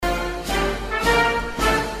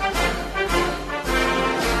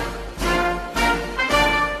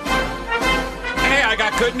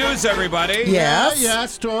good news, everybody. Yes. Yeah,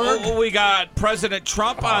 Stork. We got President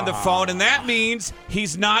Trump on the phone, and that means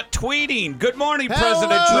he's not tweeting. Good morning,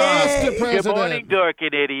 President Hello, Trump. Mr. President. Good morning, dork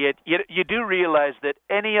and idiot. You do realize that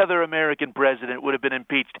any other American president would have been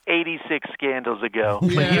impeached 86 scandals ago.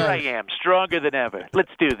 But Yeah. here I am, stronger than ever.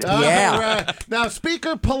 Let's do this. Yeah. All right. Now,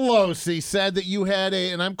 Speaker Pelosi said that you had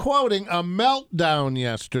and I'm quoting, a meltdown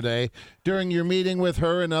yesterday during your meeting with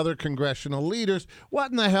her and other congressional leaders.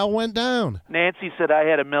 What in the hell went down? Nancy said I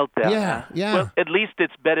had a meltdown. Yeah, huh? yeah. Well, at least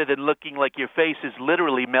it's better than looking like your face is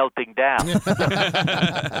literally melting down.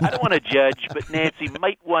 I don't want to judge, but Nancy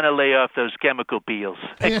might want to lay off those chemical peels.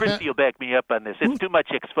 And Christy will back me up on this. It's too much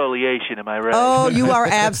exfoliation, am I right? Oh, you are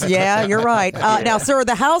yeah, you're right. Now, sir,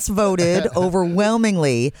 the House voted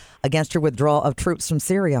overwhelmingly against your withdrawal of troops from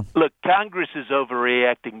Syria. Look, Congress is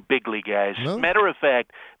overreacting bigly, guys. No? Matter of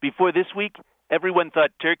fact, before this week, everyone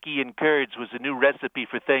thought turkey and curds was a new recipe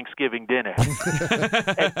for Thanksgiving dinner.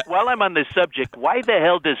 And while I'm on this subject, why the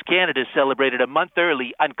hell does Canada celebrate it a month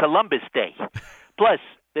early on Columbus Day? Plus,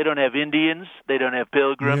 they don't have Indians. They don't have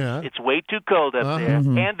pilgrims. Yeah. It's way too cold up there.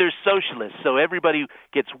 And they're socialists, so everybody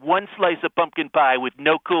gets one slice of pumpkin pie with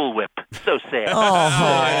no Cool Whip. So sad.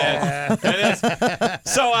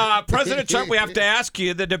 So, President Trump, we have to ask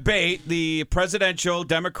you the debate, the presidential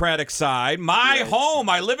Democratic side. My home,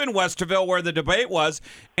 I live in Westerville where the debate was.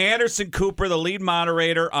 Anderson Cooper, the lead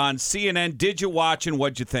moderator on CNN. Did you watch and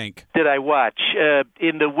what'd you think? Did I watch?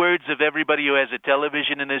 In the words of everybody who has a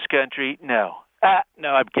television in this country, no. No,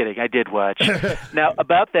 I'm kidding. I did watch. Now,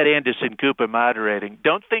 about that Anderson Cooper moderating,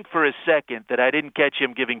 don't think for a second that I didn't catch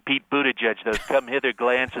him giving Pete Buttigieg those come-hither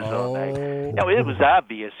glances all night. No, it was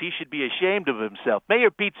obvious. He should be ashamed of himself. Mayor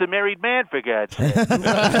Pete's a married man, for God's sake.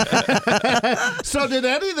 So did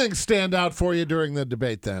anything stand out for you during the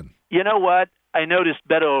debate then? You know what? I noticed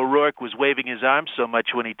Beto O'Rourke was waving his arms so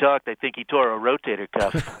much when he talked, I think he tore a rotator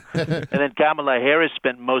cuff. And then Kamala Harris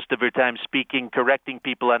spent most of her time speaking, correcting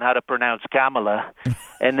people on how to pronounce Kamala.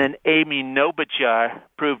 And then Amy Klobuchar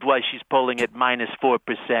proved why she's polling at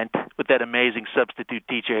 -4% with that amazing substitute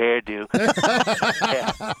teacher hairdo.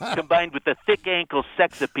 Yeah. Combined with the thick ankle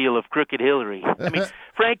sex appeal of Crooked Hillary. I mean,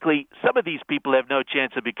 frankly, some of these people have no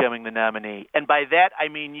chance of becoming the nominee. And by that, I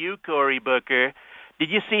mean you, Cory Booker. Did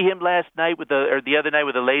you see him last night or the other night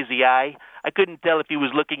with a lazy eye? I couldn't tell if he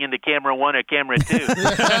was looking into camera 1 or camera 2.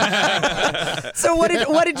 So what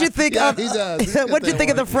did you think of? he does. What did you think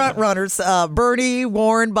of the front runners? Bernie,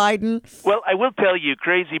 Warren, Biden. Well, I will tell you,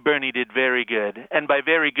 Crazy Bernie did very good. And by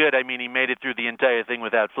very good, I mean he made it through the entire thing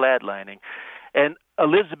without flatlining. And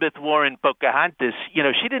Elizabeth Warren Pocahontas,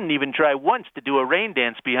 she didn't even try once to do a rain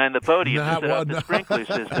dance behind the podium to set up the sprinkler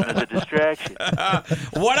system as a distraction.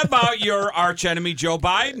 What about your archenemy, Joe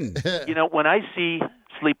Biden? When I see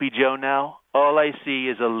Sleepy Joe now, all I see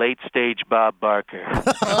is a late-stage Bob Barker.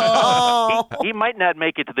 He might not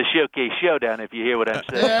make it to the Showcase Showdown, if you hear what I'm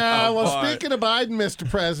saying. Yeah, well, speaking of Biden, Mr.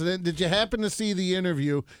 President, did you happen to see the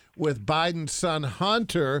interview with Biden's son,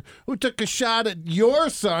 Hunter, who took a shot at your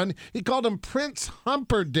son? He called him Prince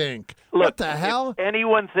Humperdinck. Look, what the hell? If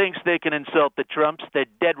anyone thinks they can insult the Trumps, they're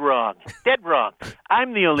dead wrong. Dead wrong.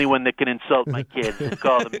 I'm the only one that can insult my kids and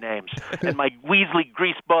call them names. And my Weasley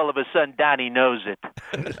greaseball of a son, Donnie, knows it.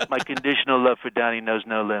 My conditional love for Donnie knows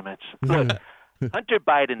no limits. Look, Hunter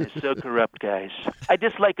Biden is so corrupt, guys. I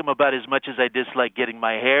dislike him about as much as I dislike getting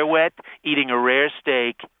my hair wet, eating a rare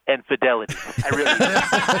steak, and fidelity. I really do.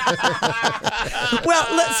 Well,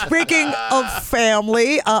 speaking of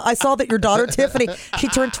family, I saw that your daughter Tiffany, she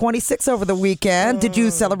turned 26 over the weekend. Did you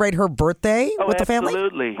celebrate her birthday with the family?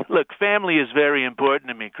 Absolutely. Look, family is very important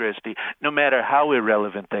to me, Christy, no matter how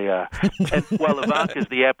irrelevant they are. And while Ivanka's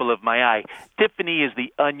the apple of my eye, Tiffany is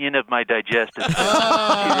the onion of my digestive system.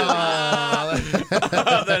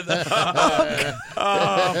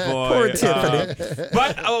 Oh, boy. Poor Tiffany.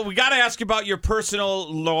 But we got to ask you about your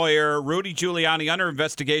personal lawyer, Rudy Giuliani, under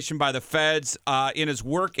investigation by the feds in his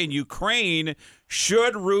work in Ukraine.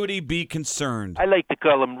 Should Rudy be concerned? I like to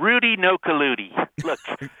call him Rudy No Colludi. Look,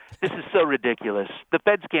 this is so ridiculous. The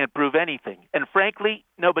feds can't prove anything. And frankly,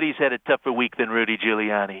 nobody's had a tougher week than Rudy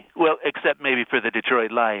Giuliani. Well, except maybe for the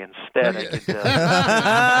Detroit Lions. That I can tell.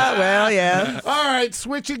 Well, yeah. All right,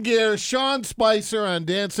 switching gears. Sean Spicer on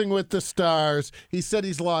Dancing with the Stars. He said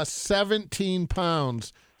he's lost 17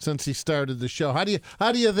 pounds since he started the show. How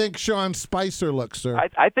do you think Sean Spicer looks, sir?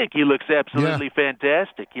 I think he looks absolutely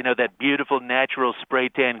fantastic. You know, that beautiful natural spray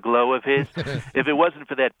tan glow of his. If it wasn't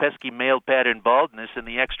for that pesky male pattern baldness and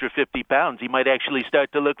the extra 50 pounds, he might actually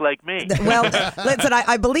start to look like me. Well, listen,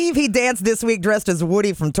 I believe he danced this week dressed as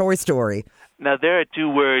Woody from Toy Story. Now, there are two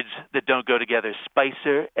words that don't go together,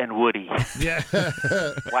 Spicer and Woody. Yeah.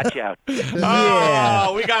 Watch out.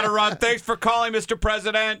 Oh, we got to run. Thanks for calling, Mr.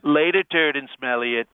 President. Later, turd and smelly it.